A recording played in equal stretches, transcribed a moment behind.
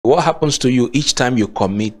What happens to you each time you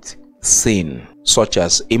commit sin, such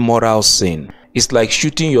as immoral sin? It's like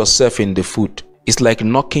shooting yourself in the foot. It's like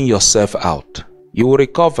knocking yourself out. You will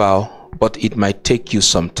recover, but it might take you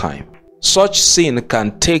some time. Such sin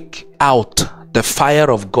can take out the fire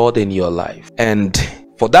of God in your life. And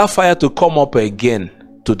for that fire to come up again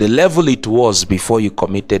to the level it was before you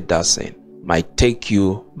committed that sin might take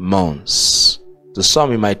you months. To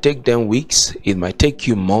some, it might take them weeks. It might take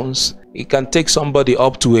you months. It can take somebody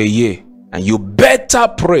up to a year. And you better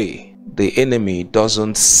pray the enemy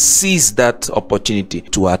doesn't seize that opportunity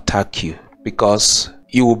to attack you, because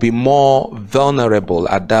you will be more vulnerable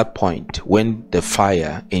at that point when the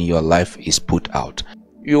fire in your life is put out.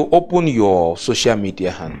 You open your social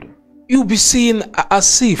media handle, you'll be seeing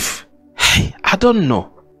as if, hey, I don't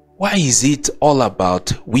know, why is it all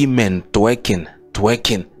about women twerking?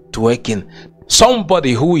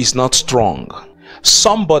 Somebody who is not strong,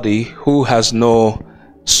 somebody who has no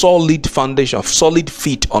solid foundation, solid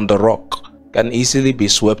feet on the rock, can easily be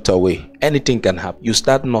swept away. Anything can happen. You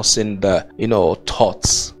start nursing the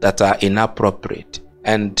thoughts that are inappropriate,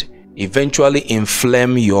 and eventually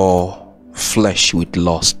inflame your flesh with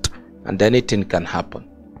lust, and anything can happen.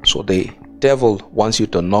 So the devil wants you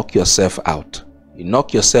to knock yourself out. You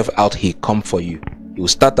knock yourself out, he come for you. He will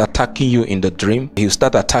start attacking you in the dream. He will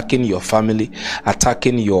start attacking your family,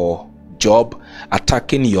 attacking your job,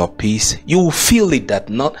 attacking your peace. You will feel it that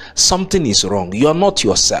something is wrong. You are not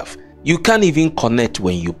yourself. You can't even connect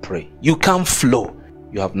when you pray. You can't flow.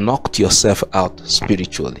 You have knocked yourself out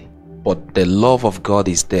spiritually. But the love of God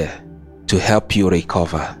is there to help you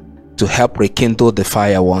recover, to help rekindle the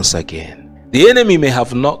fire once again. The enemy may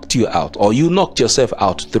have knocked you out, or you knocked yourself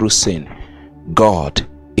out through sin. God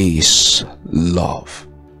is love.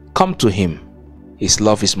 Come to him. His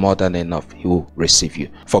love is more than enough. He will receive you.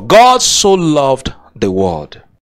 For God so loved the world